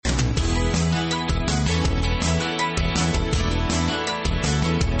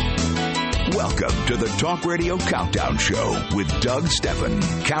Welcome to the Talk Radio Countdown Show with Doug Steffen,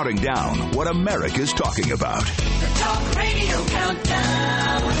 counting down what America's talking about. The Talk Radio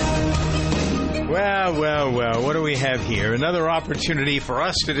Countdown. Well, what do we have here? Another opportunity for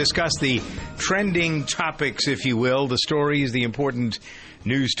us to discuss the trending topics, if you will, the stories, the important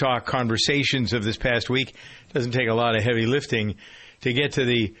news talk conversations of this past week. Doesn't take a lot of heavy lifting to get to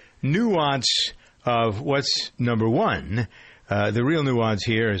the nuance of what's number one. The real nuance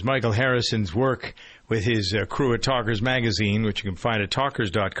here is Michael Harrison's work with his crew at Talkers Magazine, which you can find at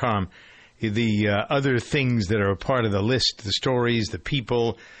talkers.com. The other things that are a part of the list, the stories, the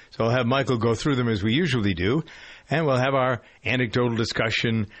people. So I'll have Michael go through them as we usually do, and we'll have our anecdotal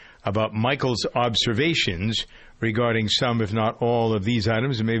discussion about Michael's observations regarding some, if not all, of these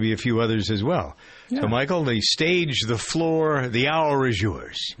items, and maybe a few others as well. Yeah. So, Michael, the stage, the floor, the hour is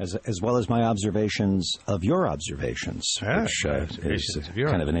yours. As well as my observations of your observations, which is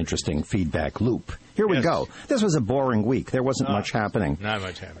kind of an interesting feedback loop. Here we go. This was a boring week. There wasn't much happening. Not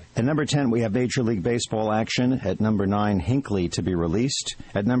much happening. At number 10, we have Major League Baseball action. At number 9, Hinckley to be released.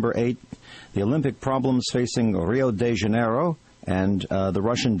 At number 8, the Olympic problems facing Rio de Janeiro and the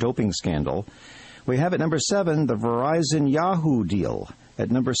Russian doping scandal. We have at number 7, the Verizon Yahoo deal. At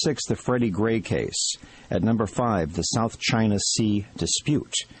number 6, the Freddie Gray case. At number 5, the South China Sea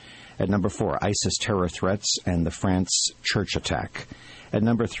dispute. At number 4, ISIS terror threats and the France church attack. At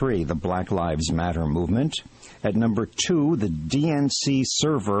number 3, the Black Lives Matter movement. At number 2, the DNC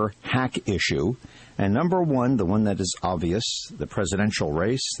server hack issue. And number 1, the one that is obvious, the presidential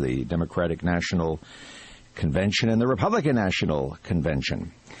race, the Democratic National Convention and the Republican National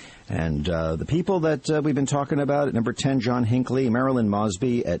Convention. And the people that we've been talking about, at number 10, John Hinckley, Marilyn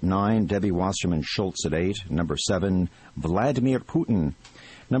Mosby. At 9, Debbie Wasserman Schultz. At 8, number 7, Vladimir Putin.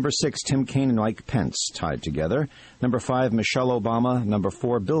 Number 6, Tim Kaine and Mike Pence tied together. Number 5, Michelle Obama. Number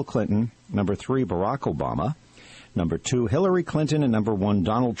 4, Bill Clinton. Number 3, Barack Obama. Number 2, Hillary Clinton. And number 1,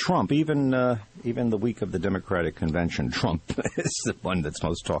 Donald Trump. Even the week of the Democratic Convention, Trump is the one that's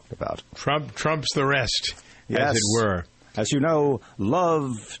most talked about. Trump's the rest, yes. As it were. As you know,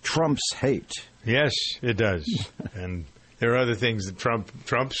 love trumps hate. Yes, it does. And there are other things that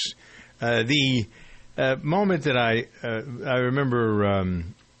trumps. The moment that I remember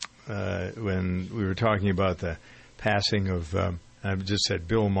when we were talking about the passing of, I just said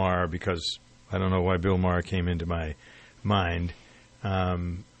Bill Maher because I don't know why Bill Maher came into my mind,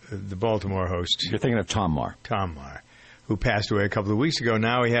 the Baltimore host. You're thinking of Tom Maher. Tom Maher, who passed away a couple of weeks ago.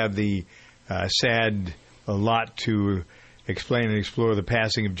 Now we have the sad lot to explain and explore the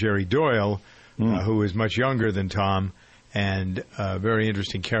passing of Jerry Doyle, who is much younger than Tom, and a very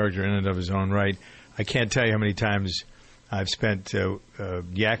interesting character in and of his own right. I can't tell you how many times I've spent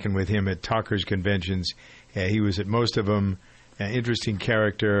yakking with him at talkers conventions. He was at most of them. Interesting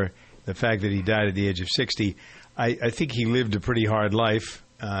character. The fact that he died at the age of 60, I think he lived a pretty hard life.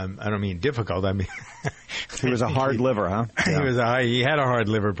 I don't mean difficult. I mean he was a hard liver, huh? Yeah. He had a hard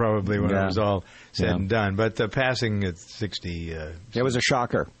liver probably when it was all said and done. But the passing at 60, it was a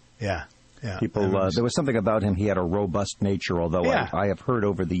shocker. Yeah. People, there was something about him. He had a robust nature. Although I have heard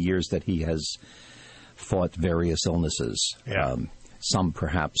over the years that he has fought various illnesses. Yeah. Some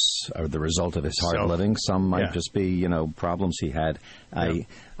perhaps are the result of his hard living. Some might just be, problems he had.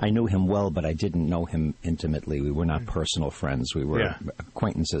 I knew him well, but I didn't know him intimately. We were not personal friends. We were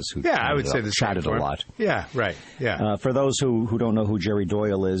acquaintances who I would say chatted a lot. Yeah, right. Yeah. For those who don't know who Jerry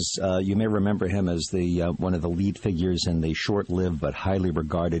Doyle is, you may remember him as the one of the lead figures in the short-lived but highly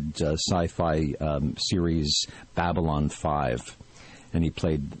regarded sci-fi series Babylon 5. And he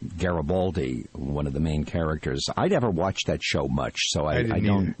played Garibaldi, one of the main characters. I never watched that show much, so I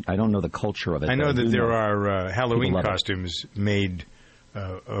don't know the culture of it. I know that there are Halloween costumes made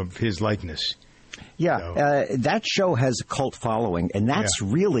of his likeness. Yeah, so. That show has a cult following, and that's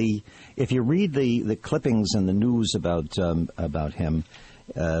really, if you read the clippings and the news about him,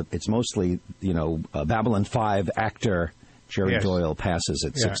 it's mostly Babylon 5 actor Jerry Doyle passes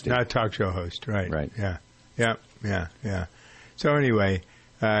at 60. Not a talk show host, right? Right. Yeah. So anyway,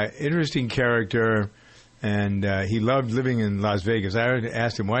 interesting character, and he loved living in Las Vegas. I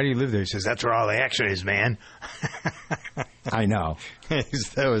asked him, why do you live there? He says, that's where all the action is, man. I know.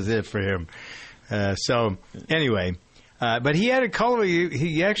 That was it for him. So anyway, but he had a color.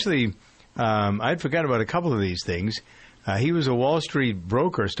 He actually, I'd forgotten about a couple of these things. He was a Wall Street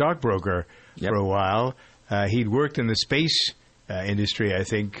stockbroker for a while. He'd worked in the space industry, I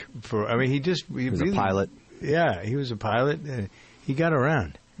think. He was a pilot. Yeah, he was a pilot. He got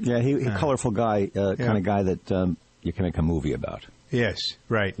around. Yeah, he colorful guy, kind of guy that you can make a movie about. Yes,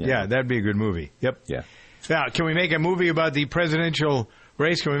 right. Yeah, that'd be a good movie. Yep. Yeah. Now, can we make a movie about the presidential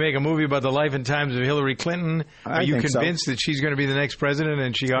Race, can we make a movie about the life and times of Hillary Clinton? Are you convinced that she's going to be the next president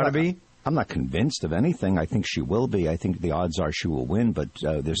and she ought to be? I'm not convinced of anything. I think she will be. I think the odds are she will win, but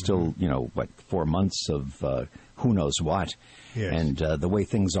there's still, 4 months of who knows what. Yes. And the way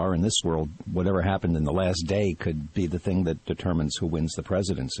things are in this world, whatever happened in the last day could be the thing that determines who wins the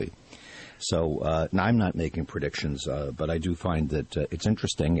presidency. So now I'm not making predictions, but I do find that it's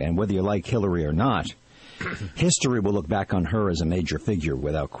interesting. And whether you like Hillary or not, history will look back on her as a major figure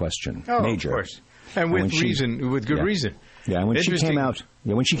without question. Oh, major. Of course. And with reason, with good reason. Yeah, and when she came out,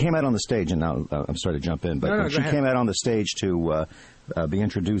 on the stage, and now I'm sorry to jump in, but when she came out on the stage to be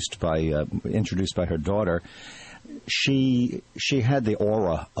introduced by her daughter, she had the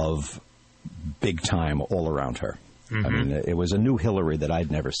aura of big time all around her. Mm-hmm. I mean, it was a new Hillary that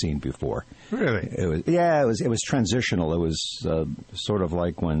I'd never seen before. Really? It was transitional. It was sort of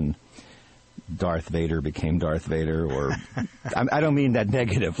like when Darth Vader became Darth Vader, or I don't mean that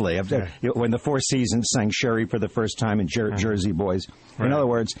negatively. When the Four Seasons sang Sherry for the first time in Jersey Boys. Right. In other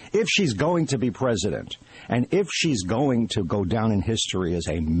words, if she's going to be president, and if she's going to go down in history as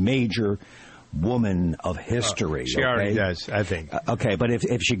a major woman of history, she already does, I think. Okay, but if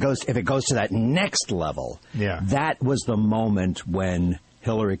it goes to that next level, that was the moment when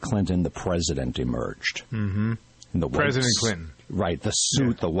Hillary Clinton, the president, emerged. Mm-hmm. President Clinton. Right, the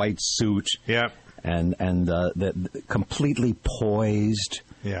suit, the white suit. Yeah. And the completely poised.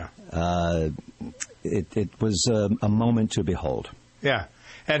 Yeah. It was a moment to behold. Yeah.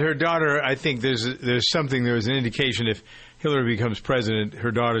 And her daughter, I think there's an indication if Hillary becomes president,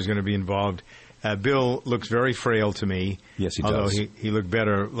 her daughter's going to be involved. Bill looks very frail to me. Yes, he although does. Although he looked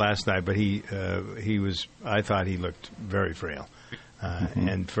better last night, but I thought he looked very frail.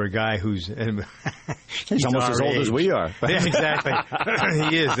 And for a guy who's he's almost as old as we are. Yeah, exactly.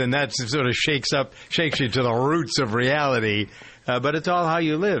 He is, and that sort of shakes you to the roots of reality. But it's all how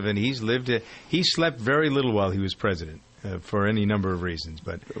you live, and he slept very little while he was president for any number of reasons.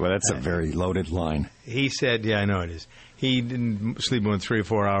 But that's a very loaded line. He said, "Yeah, I know it is." He didn't sleep more than 3 or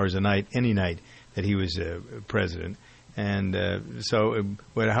 4 hours a night, any night that he was president. And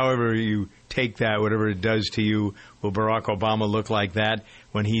however you take that, whatever it does to you, will Barack Obama look like that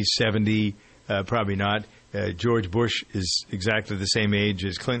when he's 70? Probably not. George Bush is exactly the same age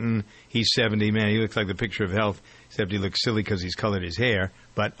as Clinton. He's 70. Man, he looks like the picture of health, except he looks silly because he's colored his hair.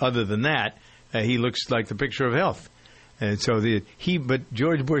 But other than that, he looks like the picture of health. And so but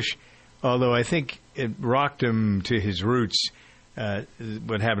George Bush, although I think it rocked him to his roots,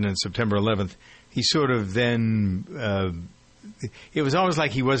 what happened on September 11th, he sort of then, it was almost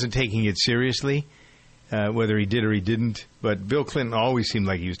like he wasn't taking it seriously, whether he did or he didn't. But Bill Clinton always seemed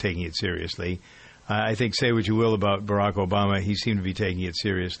like he was taking it seriously. I think, say what you will about Barack Obama, he seemed to be taking it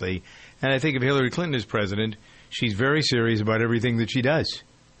seriously. And I think if Hillary Clinton is president, she's very serious about everything that she does.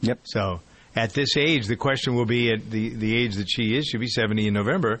 Yep. So at this age, the question will be at the age that she is, she'll be 70 in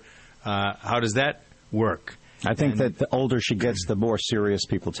November, how does that work? I think that the older she gets, the more serious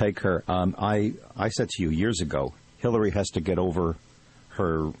people take her. I said to you years ago, Hillary has to get over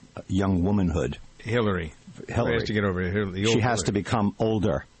her young womanhood. Hillary has to get over the old She has Hillary. to become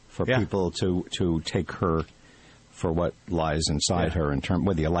older for people to take her for what lies inside her, in terms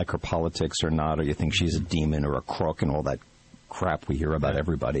whether you like her politics or not, or you think she's a demon or a crook and all that crap we hear about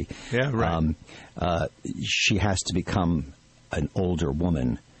everybody. Yeah, right. She has to become an older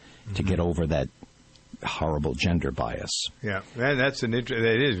woman to get over that horrible gender bias. Yeah, that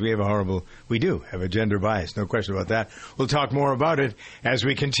is. We do have a gender bias, no question about that. We'll talk more about it as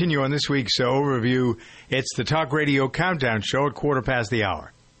we continue on this week's overview. It's the Talk Radio Countdown Show at 1:15.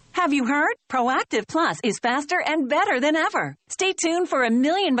 Have you heard? Proactive Plus is faster and better than ever. Stay tuned for a $1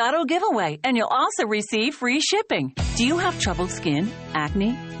 million bottle giveaway, and you'll also receive free shipping. Do you have troubled skin?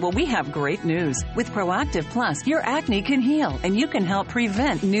 Acne? Well, we have great news. With Proactive Plus, your acne can heal, and you can help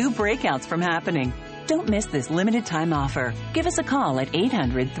prevent new breakouts from happening. Don't miss this limited time offer. Give us a call at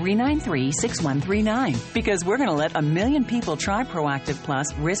 800-393-6139 because we're going to let 1 million people try Proactive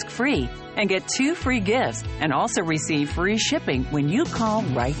Plus risk-free and get 2 free gifts and also receive free shipping when you call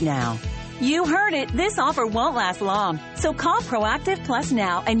right now. You heard it. This offer won't last long. So call Proactive Plus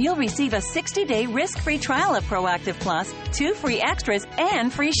now and you'll receive a 60-day risk-free trial of Proactive Plus, 2 free extras,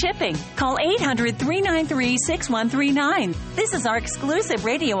 and free shipping. Call 800-393-6139. This is our exclusive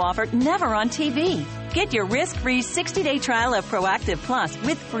radio offer, never on TV. Get your risk-free 60-day trial of Proactive Plus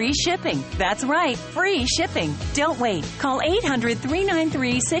with free shipping. That's right, free shipping. Don't wait. Call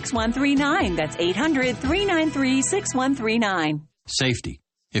 800-393-6139. That's 800-393-6139. Safety.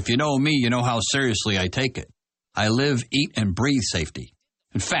 If you know me, you know how seriously I take it. I live, eat, and breathe safety.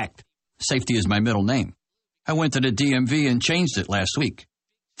 In fact, safety is my middle name. I went to the DMV and changed it last week.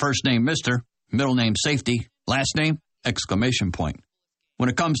 First name Mr., middle name Safety, last name exclamation point. When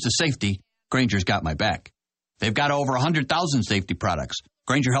it comes to safety, Grainger's got my back. They've got over 100,000 safety products.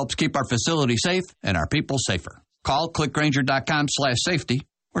 Grainger helps keep our facility safe and our people safer. Call clickgrainger.com/safety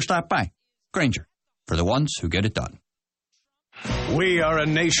or stop by. Grainger, for the ones who get it done. We are a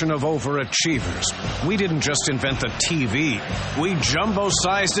nation of overachievers. We didn't just invent the TV. We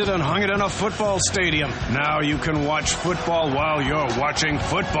jumbo-sized it and hung it in a football stadium. Now you can watch football while you're watching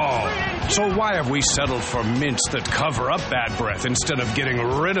football. So why have we settled for mints that cover up bad breath instead of getting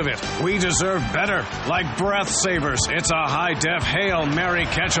rid of it? We deserve better. Like Breath Savers, it's a high-def Hail Mary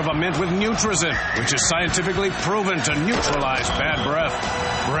catch of a mint with Nutrizin, which is scientifically proven to neutralize bad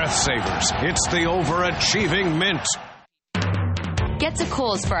breath. Breath Savers, it's the overachieving mint. Get to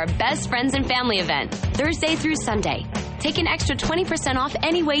Kohl's for our Best Friends and Family event, Thursday through Sunday. Take an extra 20% off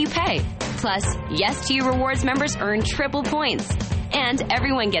any way you pay. Plus, Yes to You Rewards members earn triple points. And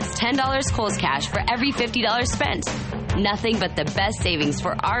everyone gets $10 Kohl's cash for every $50 spent. Nothing but the best savings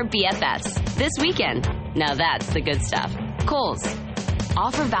for our BFFs this weekend. Now that's the good stuff. Kohl's.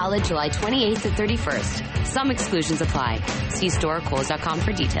 Offer valid July 28th to 31st. Some exclusions apply. See store or kohls.com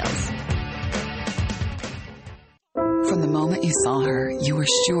for details. From the moment you saw her, you were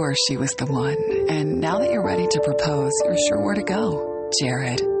sure she was the one. And now that you're ready to propose, you're sure where to go.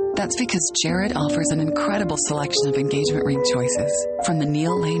 Jared. That's because Jared offers an incredible selection of engagement ring choices. From the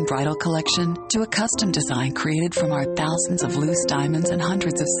Neil Lane Bridal Collection to a custom design created from our thousands of loose diamonds and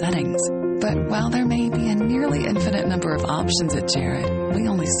hundreds of settings. But while there may be a nearly infinite number of options at Jared, we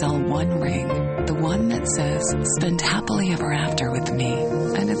only sell one ring. The one that says, spend happily ever after with me.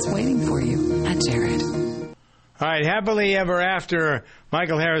 And it's waiting for you at Jared. All right, happily ever after.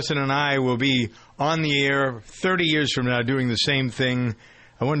 Michael Harrison and I will be on the air 30 years from now doing the same thing.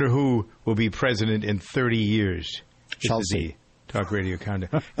 I wonder who will be president in 30 years. Chelsea. Talk Radio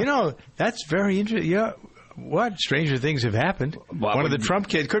Countdown. You know, that's very interesting. Yeah, what stranger things have happened? One of the Trump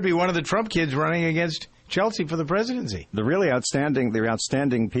kids could be one of the Trump kids running against Chelsea for the presidency. The really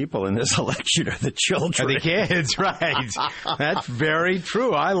outstanding people in this election are the children. Are the kids, right? That's very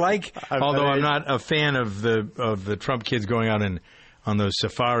true. Although I'm not a fan of the Trump kids going out on those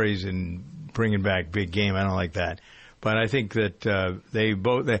safaris and bringing back big game. I don't like that. But I think that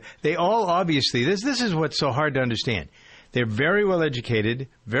they all obviously, this is what's so hard to understand. They're very well educated,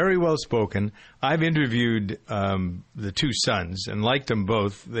 very well spoken. I've interviewed the two sons and liked them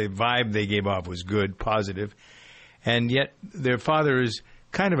both. The vibe they gave off was good, positive. And yet their father is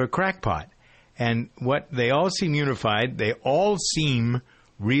kind of a crackpot. And what they all seem unified. They all seem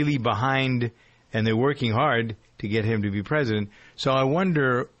really behind, and they're working hard to get him to be president. So I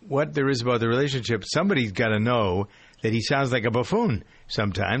wonder what there is about the relationship. Somebody's got to know that he sounds like a buffoon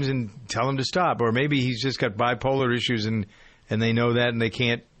sometimes and tell him to stop. Or maybe he's just got bipolar issues and they know that and they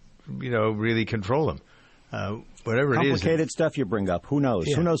can't, really control him. Whatever it is. Complicated stuff you bring up. Who knows?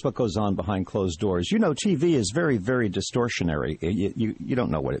 Yeah. Who knows what goes on behind closed doors? TV is very, very distortionary. You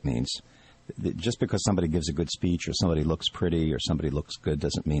don't know what it means. Just because somebody gives a good speech or somebody looks pretty or somebody looks good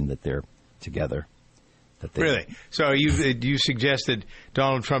doesn't mean that they're together. Really? So you suggest that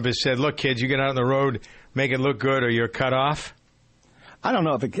Donald Trump has said, look, kids, you get out on the road, make it look good or you're cut off? I don't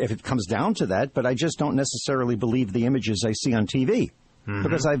know if it comes down to that, but I just don't necessarily believe the images I see on TV. Mm-hmm.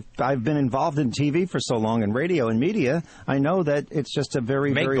 Because I've been involved in TV for so long and radio and media, I know that it's just a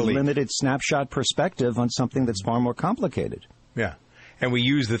very, very limited snapshot perspective on something that's far more complicated. Yeah. And we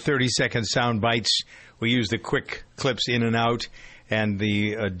use the 30-second sound bites. We use the quick clips in and out. And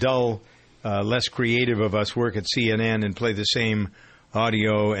the dull, less creative of us work at CNN and play the same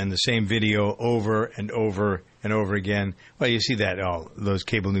audio and the same video over and over and over again. Well, you see that those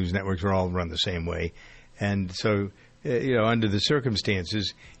cable news networks are all run the same way. And so, under the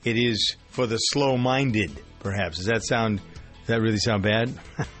circumstances, it is for the slow-minded, perhaps. Does that really sound bad?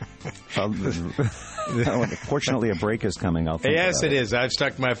 Fortunately, a break is coming. Yes, it is. I've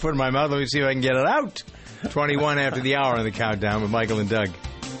stuck my foot in my mouth. Let me see if I can get it out. 21 after the hour on the countdown with Michael and Doug.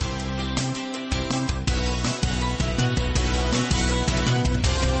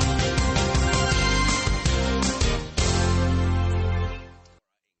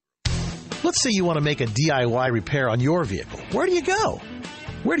 Let's say you want to make a DIY repair on your vehicle. Where do you go?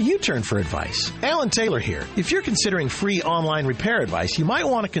 Where do you turn for advice? Alan Taylor here. If you're considering free online repair advice, you might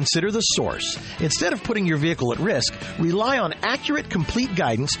want to consider The Source. Instead of putting your vehicle at risk, rely on accurate, complete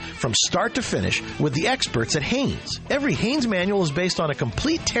guidance from start to finish with the experts at Haynes. Every Haynes manual is based on a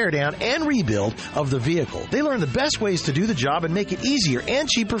complete teardown and rebuild of the vehicle. They learn the best ways to do the job and make it easier and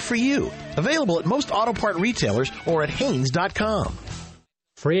cheaper for you. Available at most auto part retailers or at Haynes.com.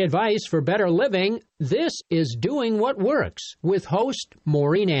 Free advice for better living. This is Doing What Works with host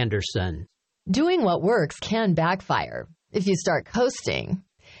Maureen Anderson. Doing what works can backfire if you start coasting.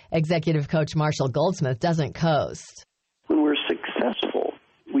 Executive coach Marshall Goldsmith doesn't coast. When we're successful,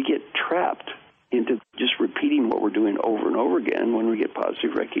 we get trapped into just repeating what we're doing over and over again. When we get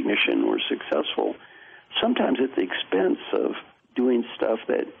positive recognition, we're successful. Sometimes at the expense of doing stuff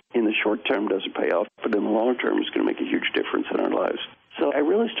that in the short term doesn't pay off, but in the long term is going to make a huge difference in our lives. So I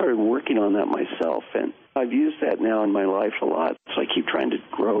really started working on that myself, and I've used that now in my life a lot. So I keep trying to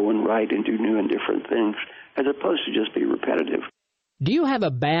grow and write and do new and different things, as opposed to just be repetitive. Do you have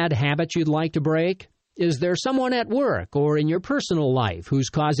a bad habit you'd like to break? Is there someone at work or in your personal life who's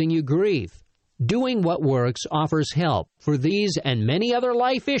causing you grief? Doing What Works offers help for these and many other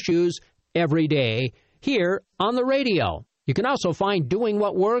life issues every day here on the radio. You can also find Doing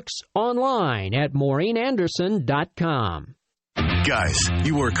What Works online at MaureenAnderson.com. Guys,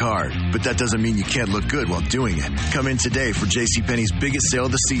 you work hard, but that doesn't mean you can't look good while doing it. Come in today for JCPenney's biggest sale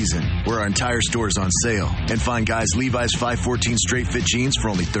of the season, where our entire store is on sale. And find guys Levi's 514 straight fit jeans for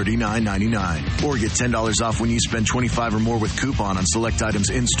only $39.99. Or get $10 off when you spend $25 or more with coupon on select items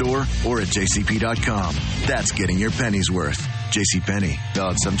in-store or at jcp.com. That's getting your pennies worth. JCPenney.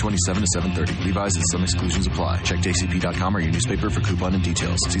 Valid 7/27 to 7/30. Levi's and some exclusions apply. Check jcp.com or your newspaper for coupon and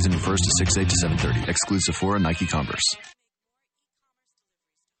details. Season refers to 6/8 to 7/30. Excludes Sephora, Nike, Converse.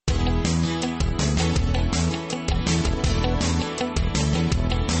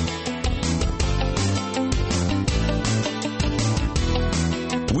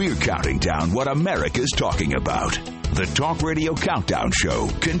 We're counting down what America's talking about. The Talk Radio Countdown Show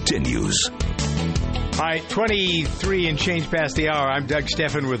continues. All right, 23 and change past the hour. I'm Doug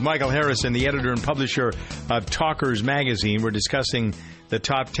Steffen with Michael Harrison, the editor and publisher of Talkers Magazine. We're discussing the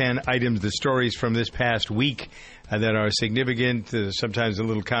top 10 items, the stories from this past week that are significant, sometimes a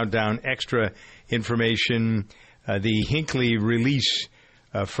little countdown, extra information. The Hinckley release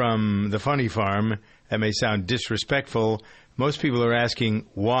from the Funny Farm, that may sound disrespectful. Most people are asking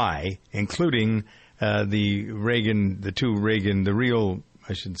why, including the real,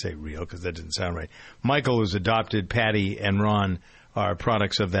 I shouldn't say real because that didn't sound right. Michael was adopted. Patty and Ron are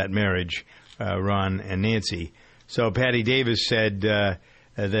products of that marriage, Ron and Nancy. So Patty Davis said that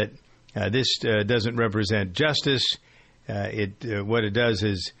this doesn't represent justice. What it does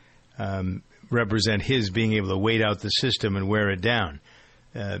is represent his being able to wait out the system and wear it down.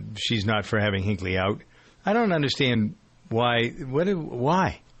 She's not for having Hinckley out. I don't understand why.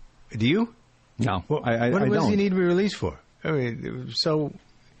 Why? Do you? No, what I does don't. he need to be released for? I mean, so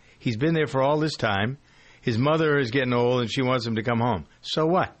he's been there for all this time. His mother is getting old, and she wants him to come home. So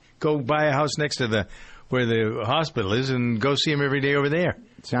what? Go buy a house next to where the hospital is, and go see him every day over there.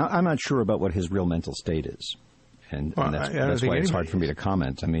 See, I'm not sure about what his real mental state is, and that's why it's hard for me to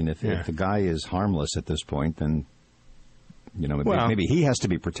comment. I mean, if the guy is harmless at this point, then maybe he has to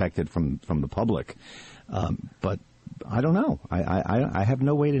be protected from the public. But I don't know. I have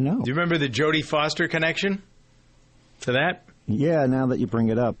no way to know. Do you remember the Jodie Foster connection to that? Yeah, now that you bring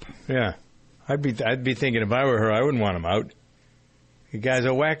it up. Yeah. I'd be thinking if I were her, I wouldn't want him out. The guy's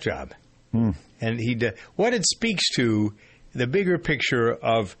a whack job. And what it speaks to, the bigger picture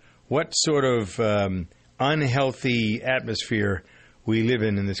of what sort of unhealthy atmosphere we live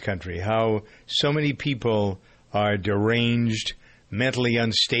in this country, how so many people are deranged, mentally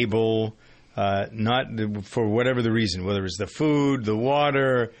unstable, not for whatever the reason, whether it's the food, the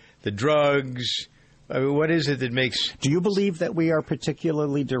water, the drugs. What is it that makes... Do you believe that we are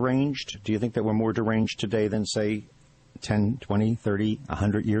particularly deranged? Do you think that we're more deranged today than, say, 10, 20, 30,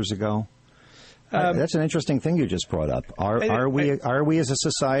 100 years ago? That's an interesting thing you just brought up. Are we as a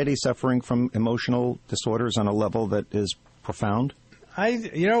society suffering from emotional disorders on a level that is profound?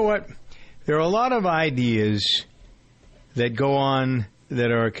 You know what? There are a lot of ideas that go on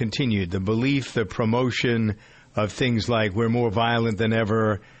that are continued. The belief, the promotion of things like we're more violent than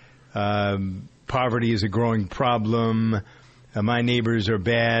ever, poverty is a growing problem, my neighbors are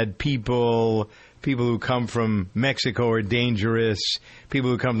bad people who come from Mexico are dangerous, people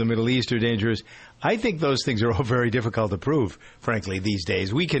who come from the Middle East are dangerous. I think those things are all very difficult to prove, frankly, these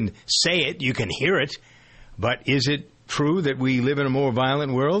days. We can say it, you can hear it, but is it true that we live in a more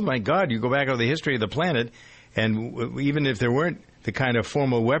violent world? My God, you go back over the history of the planet, and even if there weren't the kind of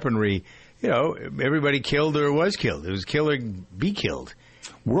formal weaponry, everybody killed or was killed. It was kill or be killed.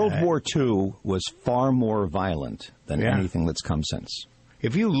 World War II was far more violent than anything that's come since.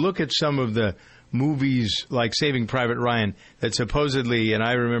 If you look at some of the movies like Saving Private Ryan that supposedly, and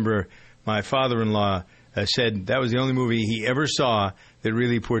I remember my father-in-law said that was the only movie he ever saw that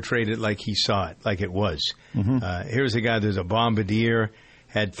really portrayed it like he saw it, like it was. Here's a guy, there's a bombardier,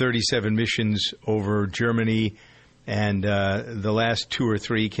 had 37 missions over Germany, and the last 2 or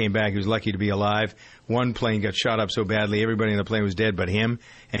 3 came back. He was lucky to be alive. One plane got shot up so badly, everybody in the plane was dead but him,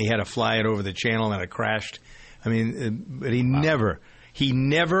 and he had to fly it over the channel, and it crashed. I mean, but he never,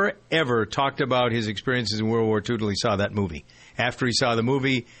 ever talked about his experiences in World War II till he saw that movie. After he saw the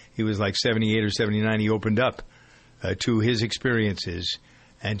movie, he was like 78 or 79. He opened up to his experiences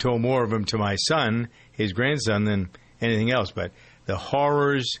and told more of them to my son, his grandson, than anything else. But the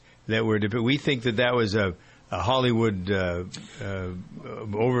horrors that were depicted, we think that was a Hollywood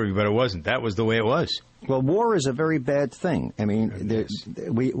overview, but it wasn't. That was the way it was. Well, war is a very bad thing. I mean,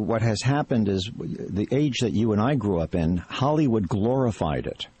 what has happened is the age that you and I grew up in, Hollywood glorified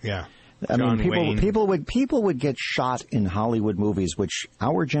it. Yeah. I mean, people would get shot in Hollywood movies, which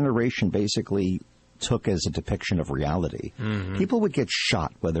our generation basically took as a depiction of reality. Mm-hmm. People would get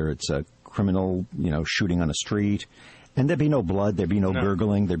shot, whether it's a criminal, shooting on a street, and there'd be no blood, there'd be no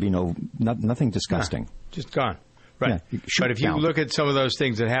gurgling, there'd be nothing disgusting. Just gone. Right. Yeah, but if you look at some of those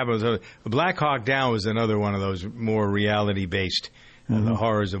things that happened, Black Hawk Down was another one of those more reality-based the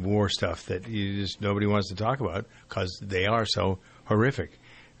horrors of war stuff that nobody wants to talk about because they are so horrific.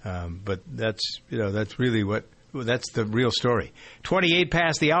 But that's really that's the real story. 28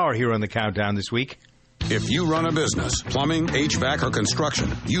 past the hour here on the Countdown this week. If you run a business, plumbing, HVAC, or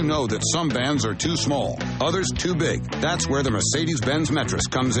construction, you know that some vans are too small, others too big. That's where the Mercedes-Benz Metris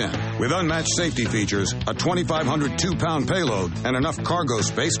comes in. With unmatched safety features, a 2,500 2-pound payload, and enough cargo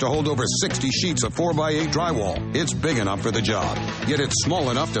space to hold over 60 sheets of 4x8 drywall, it's big enough for the job. Yet it's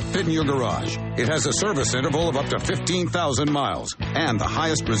small enough to fit in your garage. It has a service interval of up to 15,000 miles and the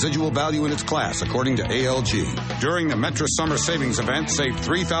highest residual value in its class, according to ALG. During the Metris Summer Savings Event, save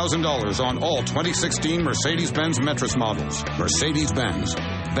 $3,000 on all 2016 Mercedes-Benz Metris models. Mercedes-Benz.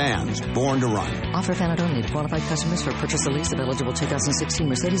 Vans born to run. Offer valid only to qualified customers for purchase or lease of eligible 2016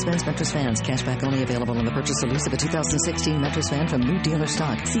 Mercedes-Benz Metris vans. Cashback only available on the purchase or lease of a 2016 Metris van from new dealer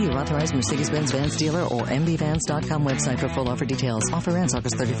stock. See your authorized Mercedes-Benz Vans dealer or mbvans.com website for full offer details. Offer ends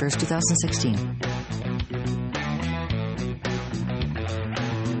August 31st, 2016.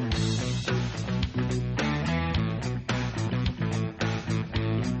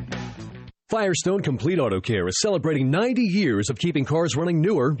 Firestone Complete Auto Care is celebrating 90 years of keeping cars running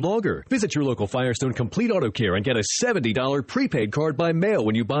newer, longer. Visit your local Firestone Complete Auto Care and get a $70 prepaid card by mail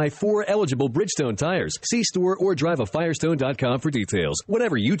when you buy 4 eligible Bridgestone tires. See store or drive a Firestone.com for details.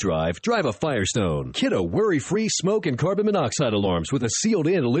 Whatever you drive a Firestone. Kiddo worry-free smoke and carbon monoxide alarms with a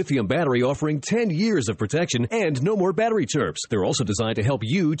sealed-in lithium battery offering 10 years of protection and no more battery chirps. They're also designed to help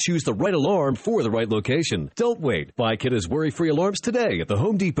you choose the right alarm for the right location. Don't wait. Buy Kiddo's worry-free alarms today at the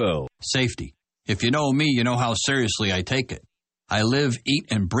Home Depot. Safety. If you know me, you know how seriously I take it. I live, eat,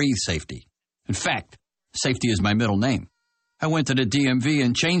 and breathe safety. In fact, safety is my middle name. I went to the DMV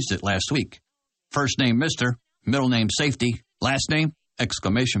and changed it last week. First name Mr., middle name Safety, last name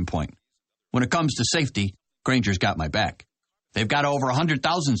exclamation point. When it comes to safety, Grainger's got my back. They've got over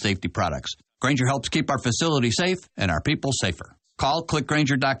 100,000 safety products. Grainger helps keep our facility safe and our people safer. Call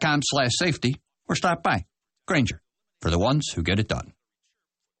clickgrainger.com/safety or stop by. Grainger, for the ones who get it done.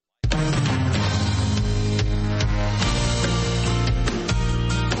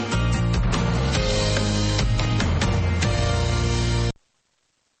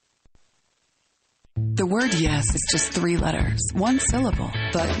 The word yes is just 3 letters, 1 syllable.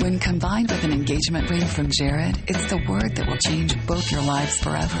 But when combined with an engagement ring from Jared, it's the word that will change both your lives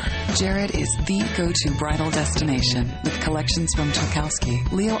forever. Jared is the go-to bridal destination with collections from Tchaikovsky,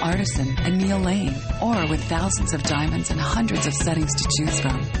 Leo Artisan, and Neil Lane. Or with thousands of diamonds and hundreds of settings to choose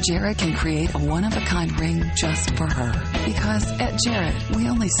from, Jared can create a one-of-a-kind ring just for her. Because at Jared, we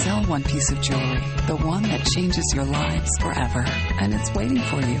only sell one piece of jewelry, the one that changes your lives forever. And it's waiting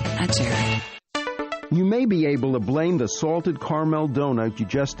for you at Jared. You may be able to blame the salted caramel donut you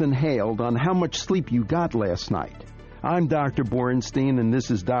just inhaled on how much sleep you got last night. I'm Dr. Borenstein, and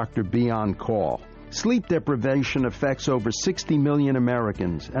this is Dr. B on Call. Sleep deprivation affects over 60 million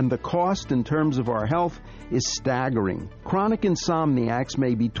Americans, and the cost in terms of our health is staggering. Chronic insomniacs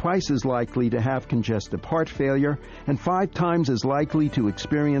may be twice as likely to have congestive heart failure and 5 times as likely to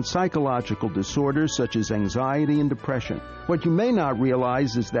experience psychological disorders such as anxiety and depression. What you may not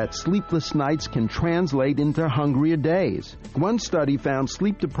realize is that sleepless nights can translate into hungrier days. One study found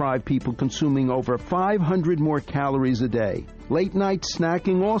sleep-deprived people consuming over 500 more calories a day. Late-night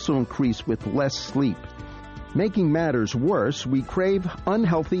snacking also increased with less sleep. Making matters worse, we crave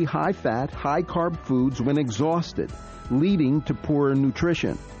unhealthy, high-fat, high-carb foods when exhausted, leading to poorer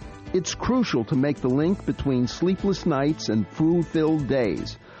nutrition. It's crucial to make the link between sleepless nights and food-filled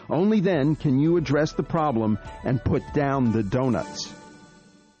days. Only then can you address the problem and put down the donuts.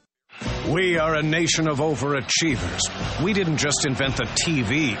 We are a nation of overachievers. We didn't just invent the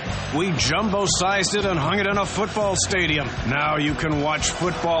TV. We jumbo-sized it and hung it in a football stadium. Now you can watch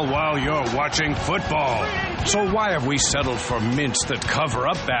football while you're watching football. So why have we settled for mints that cover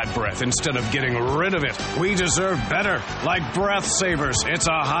up bad breath instead of getting rid of it? We deserve better. Like Breath Savers, it's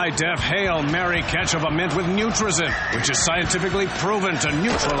a high-def Hail Mary catch of a mint with Nutrizin, which is scientifically proven to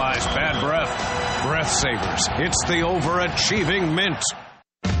neutralize bad breath. Breath Savers, it's the overachieving mint.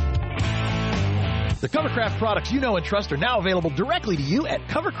 The Covercraft products you know and trust are now available directly to you at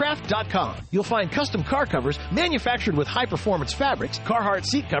Covercraft.com. You'll find custom car covers manufactured with high-performance fabrics, Carhartt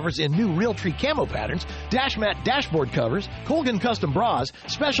seat covers in new Realtree camo patterns, Dash Mat dashboard covers, Colgan custom bras,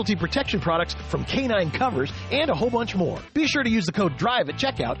 specialty protection products from K9 Covers, and a whole bunch more. Be sure to use the code DRIVE at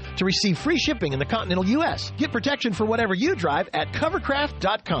checkout to receive free shipping in the continental U.S. Get protection for whatever you drive at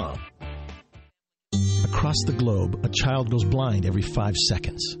Covercraft.com. Across the globe, a child goes blind every 5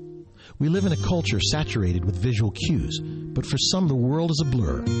 seconds. We live in a culture saturated with visual cues, but for some the world is a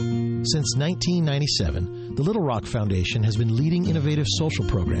blur. Since 1997, the Little Rock Foundation has been leading innovative social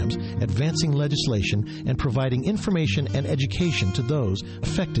programs, advancing legislation, and providing information and education to those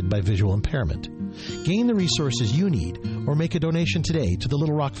affected by visual impairment. Gain the resources you need or make a donation today to the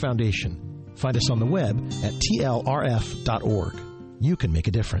Little Rock Foundation. Find us on the web at tlrf.org. You can make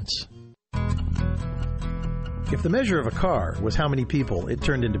a difference. If the measure of a car was how many people it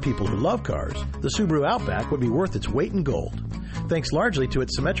turned into people who love cars, the Subaru Outback would be worth its weight in gold, thanks largely to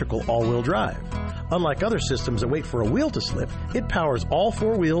its symmetrical all-wheel drive. Unlike other systems that wait for a wheel to slip, it powers all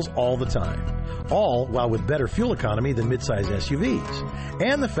four wheels all the time, all while with better fuel economy than midsize SUVs.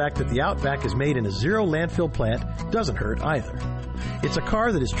 And the fact that the Outback is made in a zero landfill plant doesn't hurt either. It's a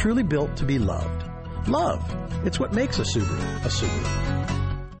car that is truly built to be loved. Love. It's what makes a Subaru a Subaru.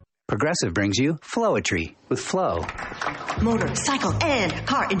 Progressive brings you Flowetry with Flow. Motorcycle and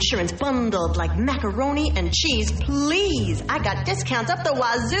car insurance bundled like macaroni and cheese, please. I got discounts up the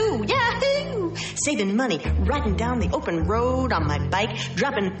wazoo. Yahoo! Saving money, riding down the open road on my bike,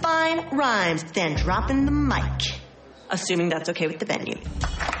 dropping fine rhymes, then dropping the mic. Assuming that's okay with the venue.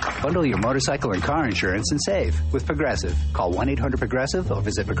 Bundle your motorcycle and car insurance and save with Progressive. Call 1-800-PROGRESSIVE or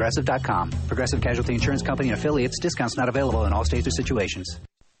visit Progressive.com. Progressive Casualty Insurance Company and affiliates. Discounts not available in all states or situations.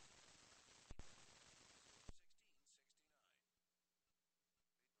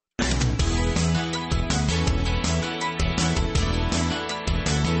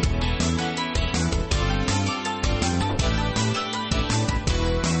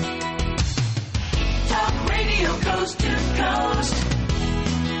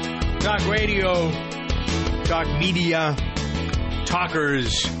 Talk Radio, Talk Media,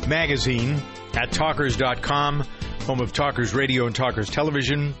 Talkers Magazine at Talkers.com, home of Talkers Radio and Talkers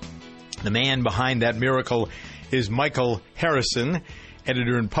Television. The man behind that miracle is Michael Harrison,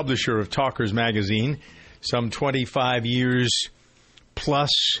 editor and publisher of Talkers Magazine. Some 25 years plus.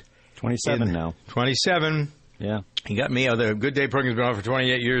 27 now. 27. Yeah. You got me. The Good Day program's been on for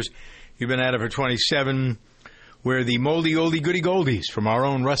 28 years. You've been at it for 27. We're the moldy oldie goody goldies from our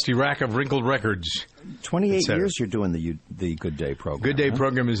own rusty rack of wrinkled records. 28 years you're doing the Good Day program. Good Day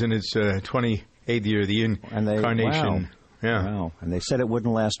program is in its 28th year, the incarnation. Wow. Yeah. Wow. And they said it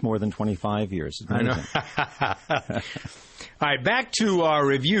wouldn't last more than 25 years. I know. All right, back to our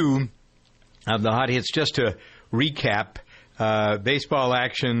review of the hot hits. Just to recap, baseball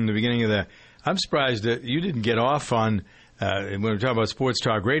action, the beginning of the... I'm surprised that you didn't get off on, when we're talking about Sports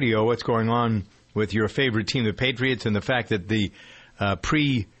Talk Radio, what's going on with your favorite team, the Patriots, and the fact that the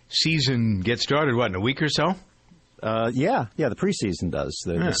preseason gets started, what, in a week or so? Yeah, the preseason does.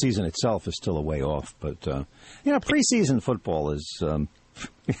 The season itself is still a way off. But, preseason football is,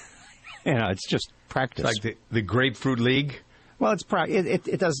 it's just practice. It's like the Grapefruit League? Well, it's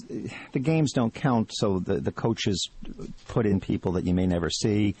it does. The games don't count, so the coaches put in people that you may never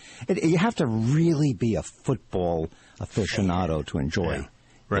see. You have to really be a football aficionado to enjoy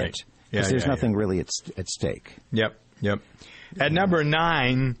it. Because there's nothing really at stake. Yep. At number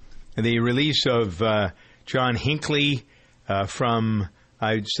 9, the release of John Hinckley from,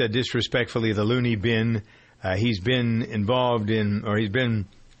 I said disrespectfully, the Looney Bin. He's been involved in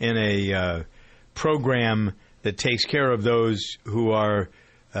a program that takes care of those who are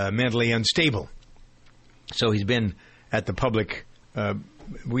mentally unstable. So he's been at the public.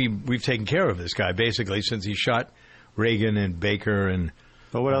 We've taken care of this guy basically since he shot Reagan and Baker and.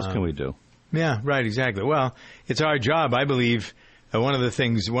 But what else can we do? Yeah, right, exactly. Well, it's our job, I believe. One of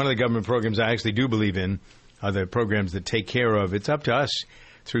the government programs I actually do believe in are the programs that take care of. It's up to us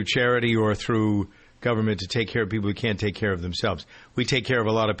through charity or through government to take care of people who can't take care of themselves. We take care of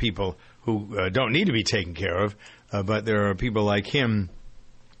a lot of people who don't need to be taken care of, but there are people like him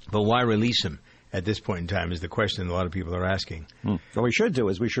But why release him at this point in time is the question a lot of people are asking. What we should do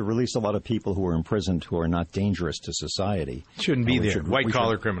is we should release a lot of people who are imprisoned who are not dangerous to society. Shouldn't be there.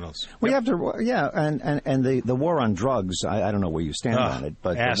 White-collar criminals. We have to, and the war on drugs, I don't know where you stand on it,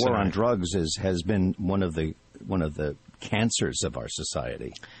 but the war on drugs has been one of the cancers of our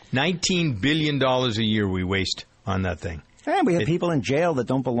society. $19 billion a year we waste on that thing. And we have people in jail that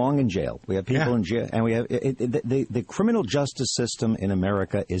don't belong in jail. We have people in jail, and we have the criminal justice system in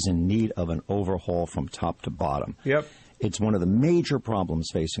America is in need of an overhaul from top to bottom. Yep. It's one of the major problems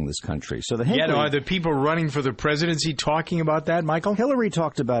facing this country. So are the people running for the presidency talking about that, Michael? Hillary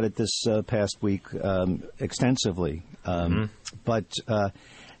talked about it this past week extensively. But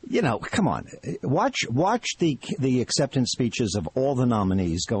come on, watch the acceptance speeches of all the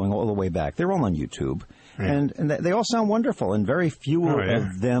nominees going all the way back. They're all on YouTube. And they all sound wonderful, and very few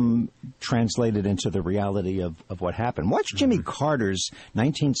of them translated into the reality of what happened. Watch Jimmy Carter's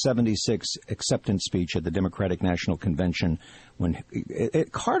 1976 acceptance speech at the Democratic National Convention when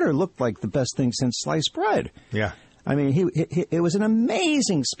Carter looked like the best thing since sliced bread. Yeah. I mean, it was an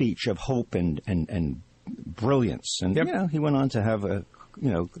amazing speech of hope and brilliance. And, he went on to have a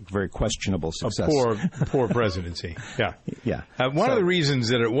very questionable success. A poor presidency. Yeah. Yeah. One of the reasons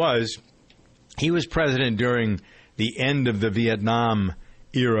that it was, he was president during the end of the Vietnam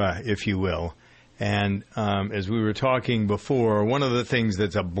era, if you will. And as we were talking before, one of the things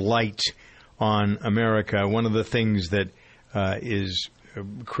that's a blight on America, one of the things that is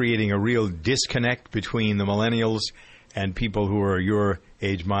creating a real disconnect between the millennials and people who are your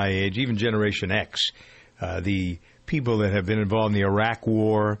age, my age, even Generation X, the people that have been involved in the Iraq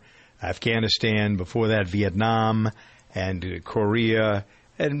War, Afghanistan, before that Vietnam, and Korea.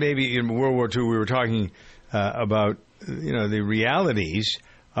 And maybe in World War II, we were talking about, the realities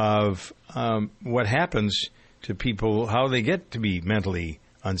of what happens to people, how they get to be mentally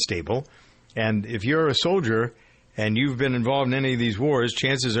unstable. And if you're a soldier and you've been involved in any of these wars,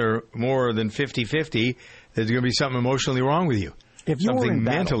 chances are more than 50-50 there's going to be something emotionally wrong with you. Something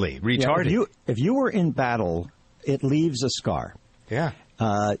mentally retarded. If you were in battle, it leaves a scar. Yeah.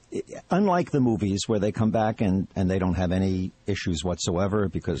 Unlike the movies where they come back and they don't have any issues whatsoever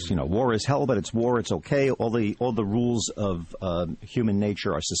because, war is hell, but it's war, it's okay. All the rules of human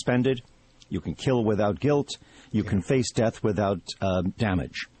nature are suspended. You can kill without guilt. You can face death without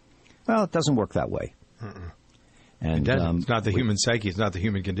damage. Well, it doesn't work that way. And it's not the human psyche. It's not the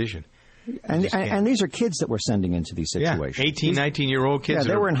human condition. And these are kids that we're sending into these situations. Yeah, 18, 19-year-old kids.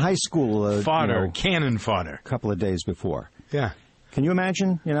 Yeah, they were in high school. Cannon fodder. A couple of days before. Yeah. Can you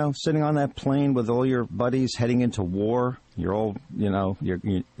imagine, sitting on that plane with all your buddies heading into war? You're all,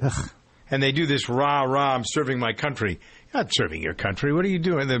 And they do this rah, I'm serving my country. You're not serving your country. What are you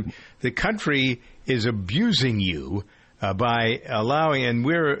doing? The country is abusing you by allowing, and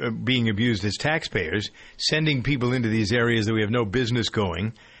we're being abused as taxpayers, sending people into these areas that we have no business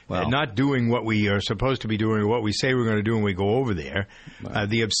going. Not doing what we are supposed to be doing or what we say we're going to do when we go over there.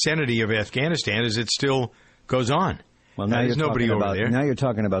 The obscenity of Afghanistan is it still goes on. Well, now there's nobody over there. Now you're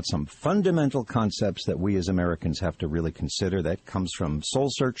talking about some fundamental concepts that we as Americans have to really consider. That comes from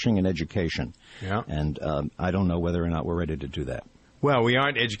soul-searching and education. Yeah. And I don't know whether or not we're ready to do that. Well, we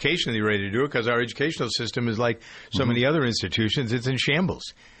aren't educationally ready to do it because our educational system is like so many other institutions. It's in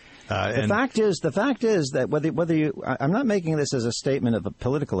shambles. The fact is that whether you, I'm not making this as a statement of a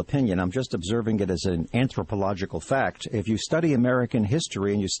political opinion. I'm just observing it as an anthropological fact. If you study American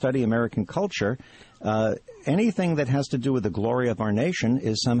history and you study American culture, anything that has to do with the glory of our nation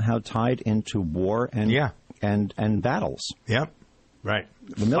is somehow tied into war and battles. Yep. Right.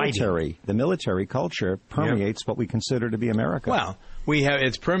 The military culture permeates what we consider to be America. Well,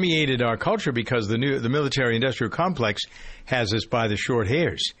 it's permeated our culture because the military industrial complex has us by the short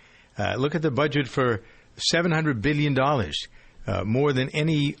hairs. Look at the budget for $700 billion, more than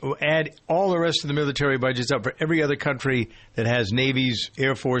any. Add all the rest of the military budgets up for every other country that has navies,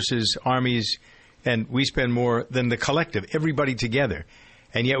 air forces, armies, and we spend more than the collective, everybody together.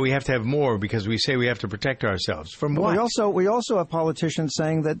 And yet we have to have more because we say we have to protect ourselves. From what? We also have politicians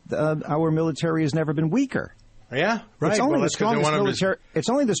saying that our military has never been weaker. Yeah, right. It's only the strongest military. It's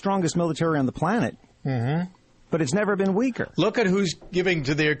only the strongest military on the planet. Mm-hmm. But it's never been weaker. Look at who's giving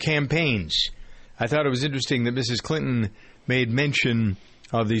to their campaigns. I thought it was interesting that Mrs. Clinton made mention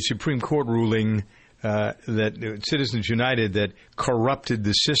of the Supreme Court ruling that Citizens United that corrupted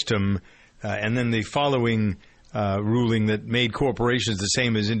the system, and then the following ruling that made corporations the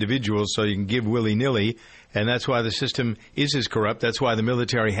same as individuals so you can give willy-nilly, and that's why the system is as corrupt. That's why the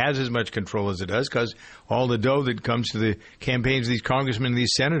military has as much control as it does, because all the dough that comes to the campaigns of these congressmen,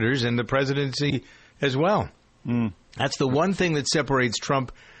 these senators, and the presidency as well. That's the one thing that separates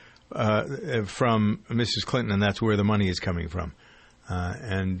Trump from Mrs. Clinton, and that's where the money is coming from.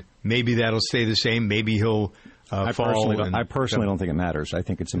 And maybe that'll stay the same. Maybe he'll fall. I personally don't think it matters. I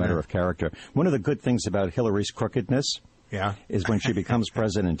think it's a matter of character. One of the good things about Hillary's crookedness is when she becomes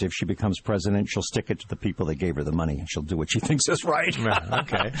president. If she becomes president, she'll stick it to the people that gave her the money, and she'll do what she thinks is right.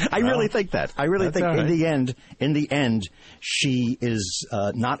 Okay. I really think that. I really think in the end, she is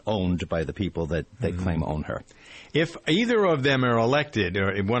not owned by the people that they claim own her. If either of them are elected,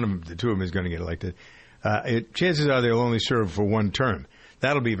 or if one of the two of them is going to get elected, chances are they'll only serve for one term.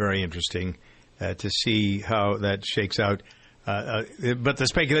 That'll be very interesting to see how that shakes out. But the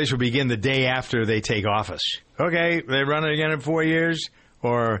speculation will begin the day after they take office. Okay, they run it again in 4 years,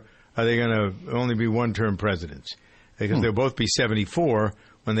 or are they going to only be one-term presidents? Because they'll both be 74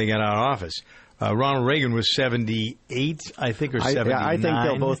 when they get out of office. Ronald Reagan was 78, I think, or 79. I think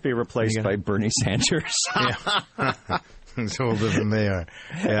they'll both be replaced by Bernie Sanders. It's older than they are.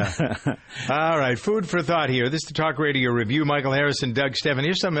 Yeah. All right. Food for thought here. This is the Talk Radio Review. Michael Harrison, Doug Stephan.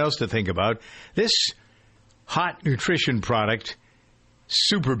 Here's something else to think about. This hot nutrition product,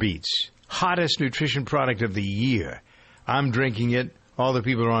 Super Beets, hottest nutrition product of the year. I'm drinking it. All the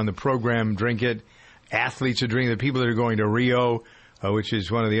people who are on the program drink it. Athletes are drinking it. The people that are going to Rio, which is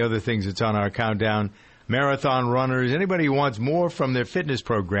one of the other things that's on our countdown. Marathon runners, anybody who wants more from their fitness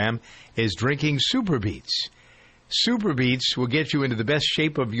program is drinking Super Beets. Super Beets will get you into the best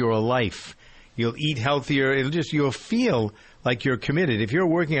shape of your life. You'll eat healthier. You'll feel like you're committed. If you're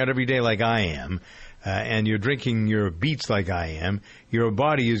working out every day like I am, and you're drinking your beets like I am, your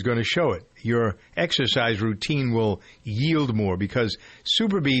body is going to show it. Your exercise routine will yield more because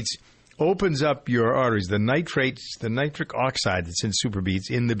Super Beets opens up your arteries. The nitrates, the nitric oxide that's in Super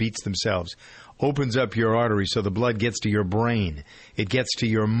Beets, in the beets themselves, opens up your arteries so the blood gets to your brain. It gets to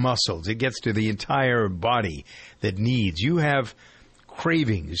your muscles. It gets to the entire body that needs. You have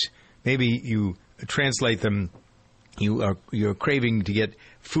cravings. Maybe you translate them. You're craving to get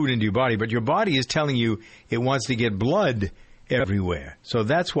food into your body, but your body is telling you it wants to get blood everywhere. So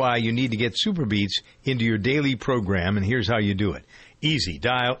that's why you need to get Super Beets into your daily program, and here's how you do it. Easy.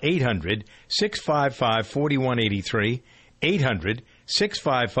 Dial 800-655-4183,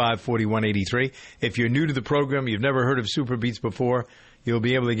 800-655-4183. If you're new to the program, you've never heard of Super Beets before, you'll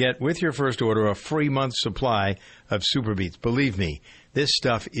be able to get, with your first order, a free month supply of Super Beets. Believe me, this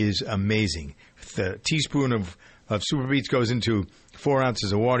stuff is amazing. The teaspoon of Super Beets goes into 4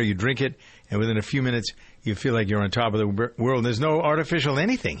 ounces of water. You drink it, and within a few minutes, you feel like you're on top of the world. There's no artificial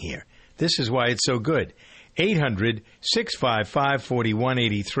anything here. This is why it's so good.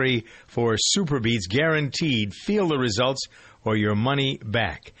 800-655-4183 for Super Beets, guaranteed. Feel the results or your money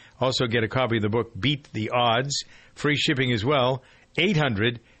back. Also get a copy of the book, Beat the Odds. Free shipping as well.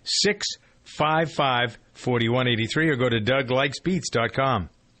 800-655-4183 or go to DougLikesBeats.com.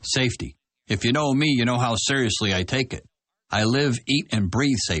 Safety. If you know me, you know how seriously I take it. I live, eat, and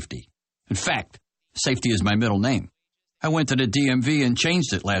breathe safety. In fact, safety is my middle name. I went to the DMV and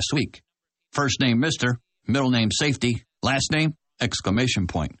changed it last week. First name, Mr., middle name, Safety, last name, exclamation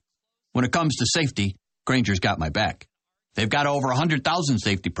point. When it comes to safety, Grainger's got my back. They've got over 100,000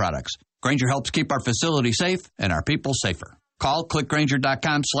 safety products. Grainger helps keep our facility safe and our people safer. Call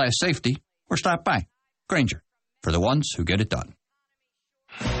clickgrainger.com/safety or stop by. Grainger, for the ones who get it done.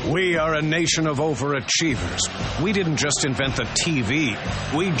 We are a nation of overachievers. We didn't just invent the TV.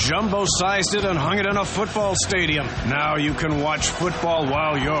 We jumbo-sized it and hung it in a football stadium. Now you can watch football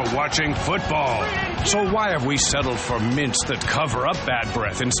while you're watching football. So why have we settled for mints that cover up bad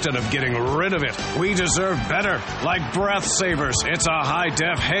breath instead of getting rid of it? We deserve better. Like Breath Savers, it's a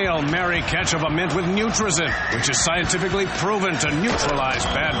high-def Hail Mary catch of a mint with Nutrizin, which is scientifically proven to neutralize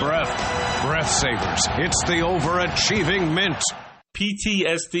bad breath. Breath Savers, it's the overachieving mint.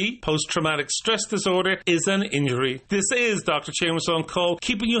 PTSD, post-traumatic stress disorder, is an injury. This is Dr. Chambers on Call,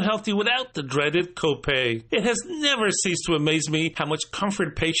 keeping you healthy without the dreaded copay. It has never ceased to amaze me how much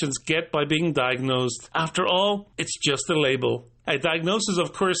comfort patients get by being diagnosed. After all, it's just a label. A diagnosis,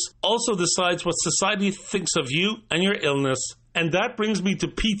 of course, also decides what society thinks of you and your illness. And that brings me to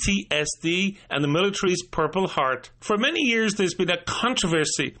PTSD and the military's Purple Heart. For many years, there's been a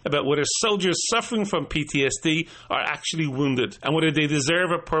controversy about whether soldiers suffering from PTSD are actually wounded and whether they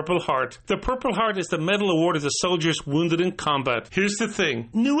deserve a Purple Heart. The Purple Heart is the medal awarded to soldiers wounded in combat. Here's the thing.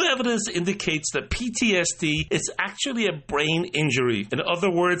 New evidence indicates that PTSD is actually a brain injury. In other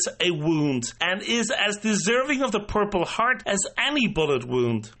words, a wound, and is as deserving of the Purple Heart as any bullet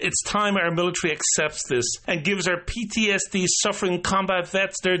wound. It's time our military accepts this and gives our PTSD suffering combat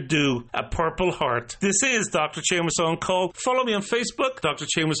vets their due, a Purple Heart. This is Dr. Chambers on Call. Follow me on Facebook, Dr.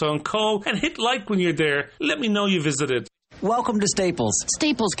 Chambers on Call, and hit like when you're there. Let me know you visited. Welcome to Staples.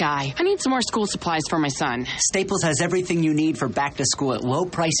 Staples guy, I need some more school supplies for my son. Staples has everything you need for back to school at low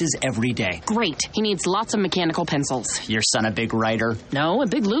prices every day. Great. He needs lots of mechanical pencils. Your son a big writer? No, a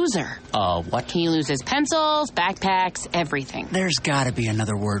big loser. What? He loses pencils, backpacks, everything. There's got to be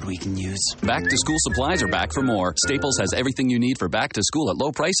another word we can use. Back to school supplies are back for more. Staples has everything you need for back to school at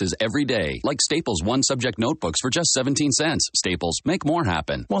low prices every day. Like Staples one subject notebooks for just 17 cents. Staples, make more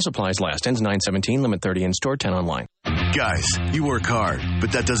happen. While supplies last. Ends 9/17. Limit 30 in store, 10 online. Guys, you work hard,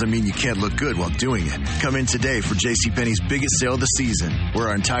 but that doesn't mean you can't look good while doing it. Come in today for JCPenney's biggest sale of the season, where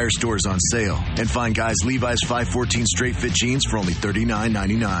our entire store is on sale. And find guys Levi's 514 straight fit jeans for only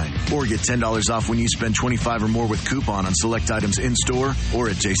 $39.99. Or get $10 off when you spend $25 or more with coupon on select items in-store or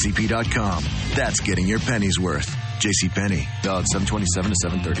at jcp.com. That's getting your pennies worth. JCPenney. Valid 7/27 to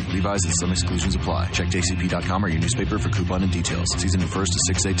 7/30. Levi's and some exclusions apply. Check jcp.com or your newspaper for coupon and details. Season refers to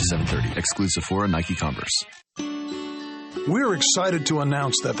 6/8 to 7/30. Excludes Sephora, Nike, Converse. We're excited to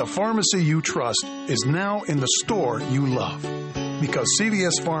announce that the pharmacy you trust is now in the store you love. Because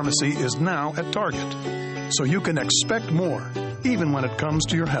CVS Pharmacy is now at Target. So you can expect more, even when it comes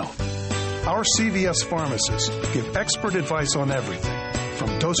to your health. Our CVS pharmacists give expert advice on everything,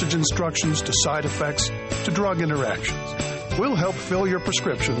 from dosage instructions to side effects to drug interactions. We'll help fill your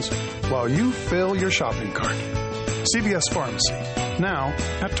prescriptions while you fill your shopping cart. CVS Pharmacy, now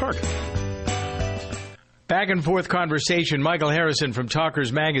at Target. Back and forth conversation. Michael Harrison from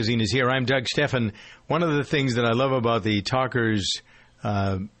Talkers Magazine is here. I'm Doug Steffen. One of the things that I love about the Talkers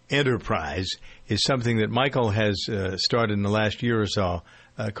enterprise is something that Michael has started in the last year or so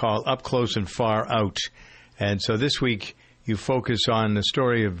called Up Close and Far Out. And so this week you focus on the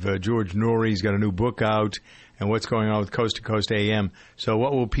story of George Norrie. He's got a new book out and what's going on with Coast to Coast AM. So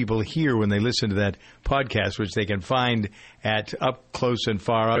what will people hear when they listen to that podcast, which they can find at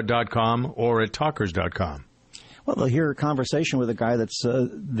upcloseandfarout.com or at talkers.com? Well, they'll hear a conversation with a guy that's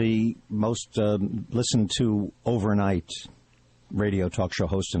the most listened to overnight radio talk show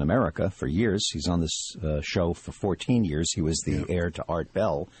host in America for years. He's on this show for 14 years. He was the heir to Art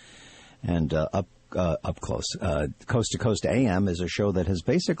Bell. And Up Close. Coast to Coast AM is a show that has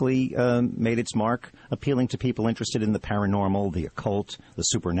basically made its mark appealing to people interested in the paranormal, the occult, the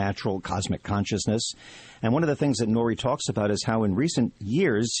supernatural, cosmic consciousness. And one of the things that Norrie talks about is how in recent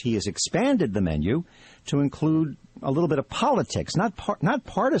years he has expanded the menu to include a little bit of politics, not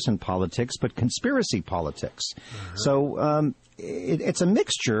partisan politics, but conspiracy politics. Mm-hmm. So it's a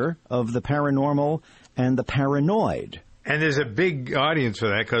mixture of the paranormal and the paranoid. And there's a big audience for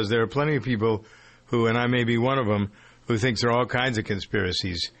that because there are plenty of people who, and I may be one of them, who thinks there are all kinds of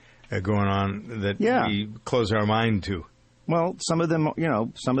conspiracies going on that we close our mind to. Well, some of them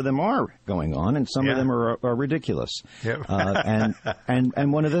are going on, and some of them are ridiculous. Yep.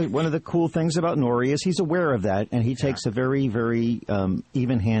 And one of the cool things about Norrie is he's aware of that, and he takes a very, very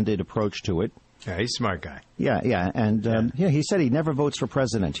even-handed approach to it. Yeah, he's a smart guy. Yeah, and he said he never votes for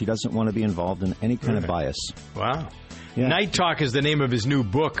president. He doesn't want to be involved in any kind of bias. Wow. Yeah. Night Talk is the name of his new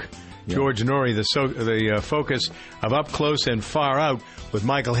book. George Norrie, the focus of Up Close and Far Out with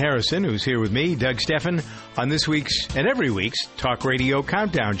Michael Harrison, who's here with me, Doug Steffen, on this week's and every week's Talk Radio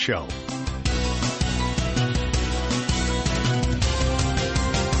Countdown Show.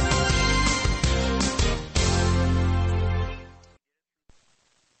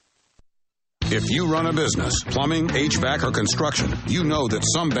 If you run a business, plumbing, HVAC, or construction, you know that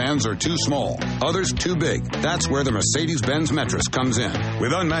some vans are too small, others too big. That's where the Mercedes-Benz Metris comes in.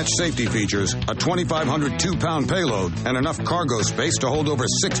 With unmatched safety features, a 2,500 2-pound payload, and enough cargo space to hold over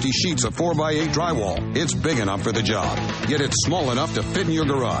 60 sheets of 4x8 drywall, it's big enough for the job. Yet it's small enough to fit in your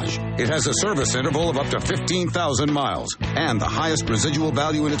garage. It has a service interval of up to 15,000 miles and the highest residual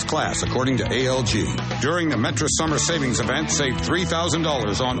value in its class, according to ALG. During the Metris Summer Savings Event, save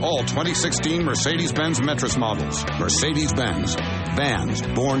 $3,000 on all 2016 Mercedes-Benz Metris models. Mercedes-Benz. Vans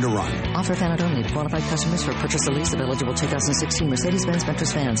born to run. Offer valid only to qualified customers for purchase or lease of eligible 2016 Mercedes-Benz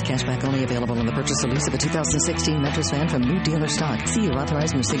Metris vans. Cashback only available on the purchase or lease of a 2016 Metris van from new dealer stock. See your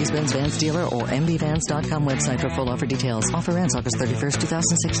authorized Mercedes-Benz Vans dealer or mbvans.com website for full offer details. Offer ends August 31st,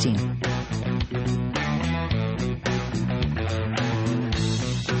 2016.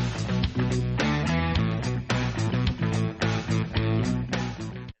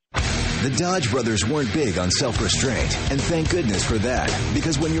 The Dodge brothers weren't big on self-restraint, and thank goodness for that,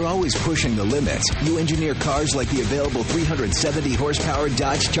 because when you're always pushing the limits, you engineer cars like the available 370-horsepower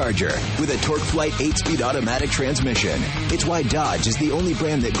Dodge Charger with a TorqueFlite 8-speed automatic transmission. It's why Dodge is the only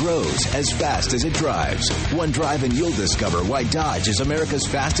brand that grows as fast as it drives. One drive and you'll discover why Dodge is America's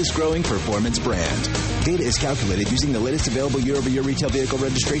fastest-growing performance brand. Data is calculated using the latest available year-over-year retail vehicle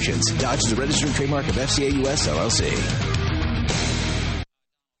registrations. Dodge is a registered trademark of FCA US LLC.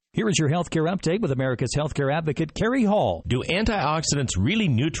 Here is your healthcare update with America's healthcare advocate, Kerry Hall. Do antioxidants really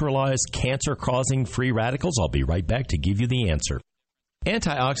neutralize cancer-causing free radicals? I'll be right back to give you the answer.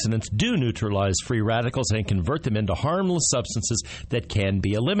 Antioxidants do neutralize free radicals and convert them into harmless substances that can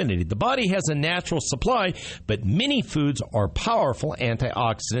be eliminated. The body has a natural supply, but many foods are powerful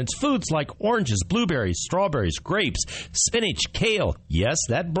antioxidants. Foods like oranges, blueberries, strawberries, grapes, spinach, kale, yes,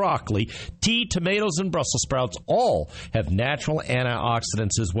 that broccoli, tea, tomatoes, and Brussels sprouts all have natural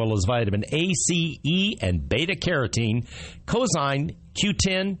antioxidants as well as vitamin A, C, E, and beta-carotene, coenzyme,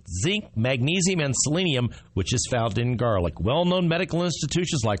 Q10, zinc, magnesium, and selenium, which is found in garlic. Well-known medical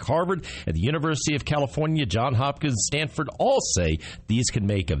institutions like Harvard and the University of California, Johns Hopkins, Stanford all say these can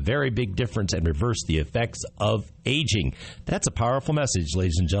make a very big difference and reverse the effects of aging. That's a powerful message,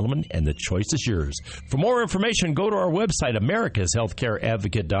 ladies and gentlemen, and the choice is yours. For more information, go to our website,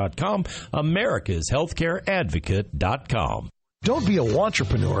 americashealthcareadvocate.com, americashealthcareadvocate.com. Don't be a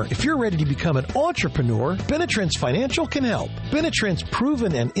wantrepreneur. If you're ready to become an entrepreneur, Benetrends Financial can help. Benetrends'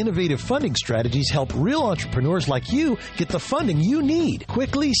 proven and innovative funding strategies help real entrepreneurs like you get the funding you need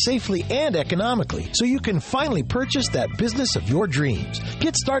quickly, safely, and economically so you can finally purchase that business of your dreams.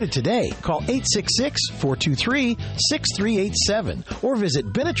 Get started today. Call 866-423-6387 or visit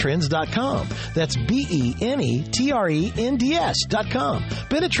Benetrends.com. That's BENETRENDS.com.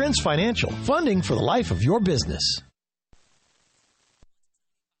 Benetrends Financial, funding for the life of your business.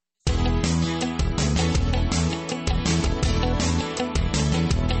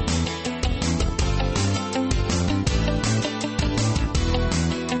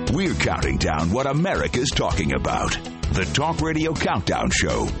 We're counting down what America's talking about. The Talk Radio Countdown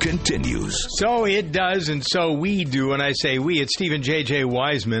Show continues. So it does, and so we do. When I say we, it's Stephen J.J.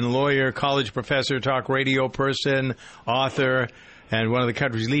 Wiseman, lawyer, college professor, talk radio person, author, and one of the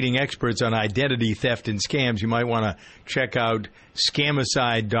country's leading experts on identity theft and scams. You might want to check out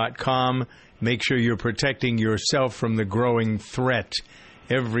scamicide.com. Make sure you're protecting yourself from the growing threat.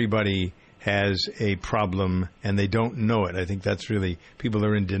 Everybody has a problem, and they don't know it. I think that's really, people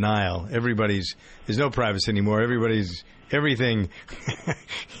are in denial. There's no privacy anymore. Everything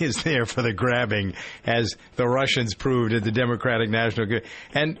is there for the grabbing, as the Russians proved at the Democratic National.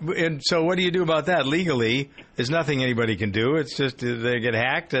 And so what do you do about that? Legally, there's nothing anybody can do. It's just they get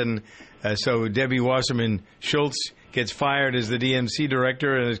hacked, and so Debbie Wasserman Schultz gets fired as the DNC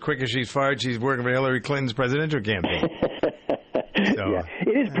director, and as quick as she's fired, she's working for Hillary Clinton's presidential campaign. So. Yeah,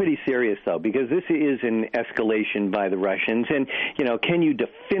 it is pretty serious, though, because this is an escalation by the Russians. And, can you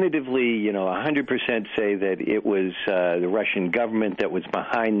definitively, 100% say that it was the Russian government that was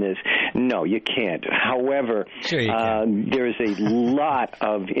behind this? No, you can't. However, there's a lot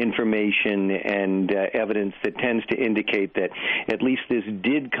of information and evidence that tends to indicate that at least this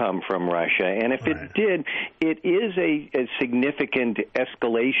did come from Russia. And if it did, it is a significant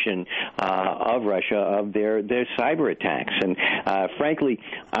escalation of Russia, of their cyber attacks. And frankly,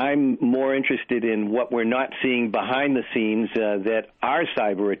 I'm more interested in what we're not seeing behind the scenes that our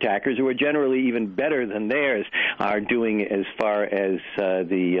cyber attackers, who are generally even better than theirs, are doing as far as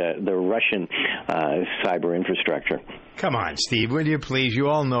the Russian cyber infrastructure. Come on, Steve, will you please? You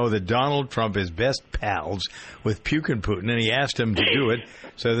all know that Donald Trump is best pals with Putin, and he asked him to do it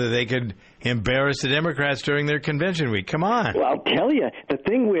so that they could embarrass the Democrats during their convention week. Come on. Well, I'll tell you, the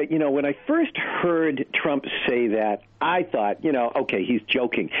thing with, when I first heard Trump say that, I thought, okay, he's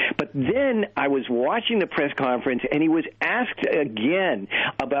joking. But then I was watching the press conference, and he was asked again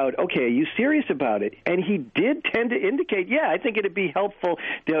about, okay, are you serious about it? And he did tend to indicate, I think it'd be helpful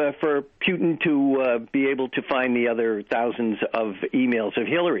for Putin to be able to find the other thousands of emails of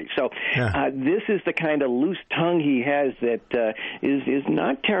Hillary. So this is the kind of loose tongue he has that is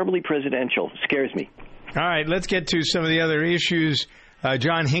not terribly presidential. Scares me. All right, let's get to some of the other issues.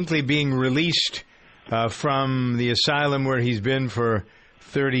 John Hinckley being released from the asylum where he's been for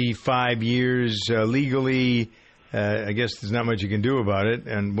 35 years legally. I guess there's not much you can do about it,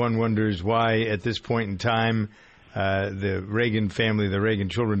 and one wonders why at this point in time the Reagan family, the Reagan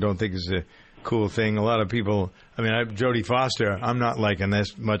children, don't think it's a cool thing. A lot of people, Jodie Foster, I'm not liking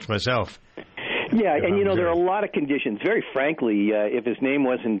this much myself. Yeah, and there are a lot of conditions. Very frankly, if his name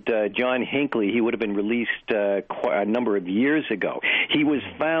wasn't John Hinckley, he would have been released a number of years ago. He was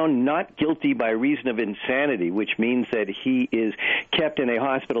found not guilty by reason of insanity, which means that he is kept in a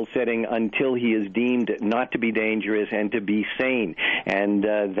hospital setting until he is deemed not to be dangerous and to be sane. And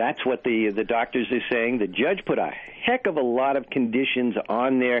that's what the doctors are saying. The judge put a heck of a lot of conditions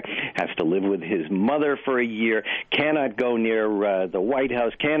on there. Has to live with his mother for a year, cannot go near the White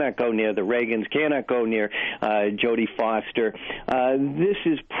House, cannot go near the Reagans, cannot go near Jodie Foster. This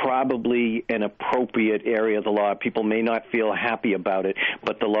is probably an appropriate area of the law. People may not feel happy about it,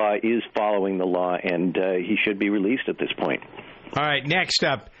 but the law is following the law, and he should be released at this point. All right, next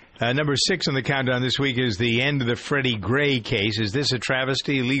up, number 6 on the countdown this week is the end of the Freddie Gray case. Is this a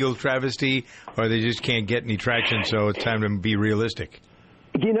travesty, legal travesty, or they just can't get any traction, so it's time to be realistic?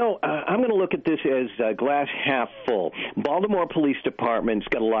 You know, I'm going to look at this as glass half full. Baltimore Police Department's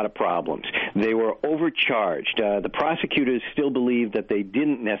got a lot of problems. They were overcharged. The prosecutors still believe that they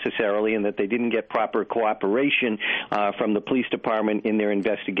didn't necessarily, and that they didn't get proper cooperation from the police department in their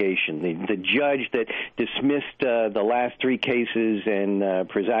investigation. The judge that dismissed the last 3 cases and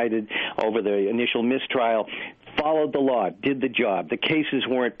presided over the initial mistrial followed the law, did the job. The cases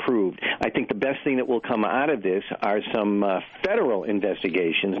weren't proved. I think the best thing that will come out of this are some federal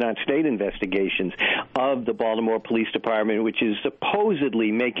investigations, not state investigations, of the Baltimore Police Department, which is supposedly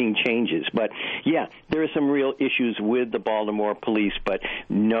making changes. But, yeah, there are some real issues with the Baltimore police, but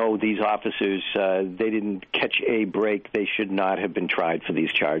no, these officers, they didn't catch a break. They should not have been tried for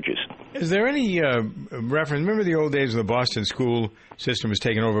these charges. Is there any reference? Remember the old days when the Boston school system was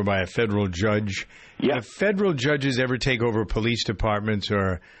taken over by a federal judge? Yeah. Have federal judges ever take over police departments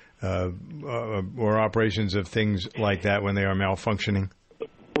or operations of things like that when they are malfunctioning?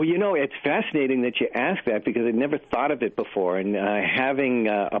 Well, you know, it's fascinating that you ask that because I'd never thought of it before. And having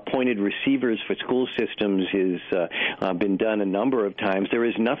appointed receivers for school systems has been done a number of times. There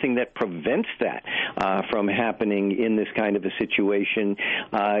is nothing that prevents that from happening in this kind of a situation.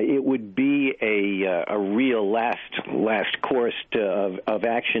 It would be a real last course of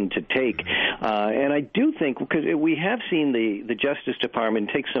action to take. And I do think, because we have seen the Justice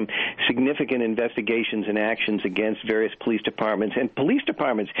Department take some significant investigations and actions against various police departments, and police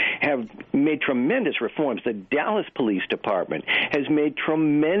departments have made tremendous reforms. The Dallas Police Department has made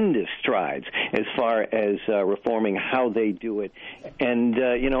tremendous strides as far as reforming how they do it. And,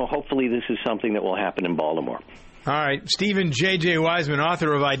 hopefully this is something that will happen in Baltimore. All right. Stephen J.J. Wiseman,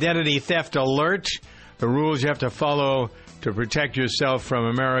 author of Identity Theft Alert, the rules you have to follow to protect yourself from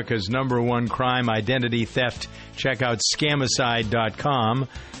America's #1 crime, identity theft. Check out scamicide.com.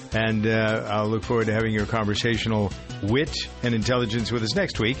 And I'll look forward to having your conversational wit and intelligence with us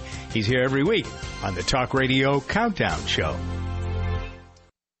next week. He's here every week on the Talk Radio Countdown Show.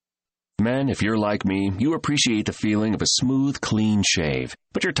 Men, if you're like me, you appreciate the feeling of a smooth, clean shave.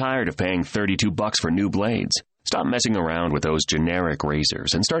 But you're tired of paying $32 for new blades. Stop messing around with those generic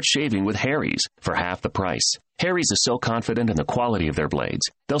razors and start shaving with Harry's for half the price. Harry's is so confident in the quality of their blades,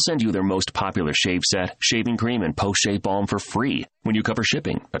 they'll send you their most popular shave set, shaving cream, and post-shave balm for free when you cover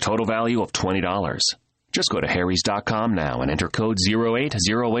shipping, a total value of $20. Just go to harrys.com now and enter code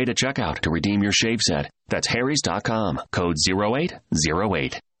 0808 at checkout to redeem your shave set. That's harrys.com, code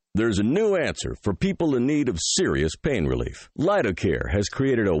 0808. There's a new answer for people in need of serious pain relief. Lidocare has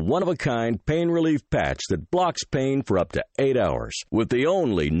created a one-of-a-kind pain relief patch that blocks pain for up to 8 hours. With the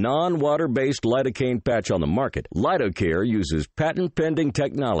only non-water-based lidocaine patch on the market, Lidocare uses patent-pending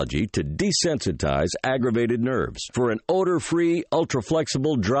technology to desensitize aggravated nerves for an odor-free,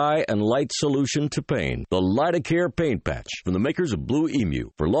 ultra-flexible, dry, and light solution to pain. The Lidocare pain patch from the makers of Blue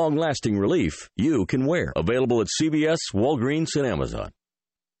Emu. For long-lasting relief you can wear. Available at CVS, Walgreens, and Amazon.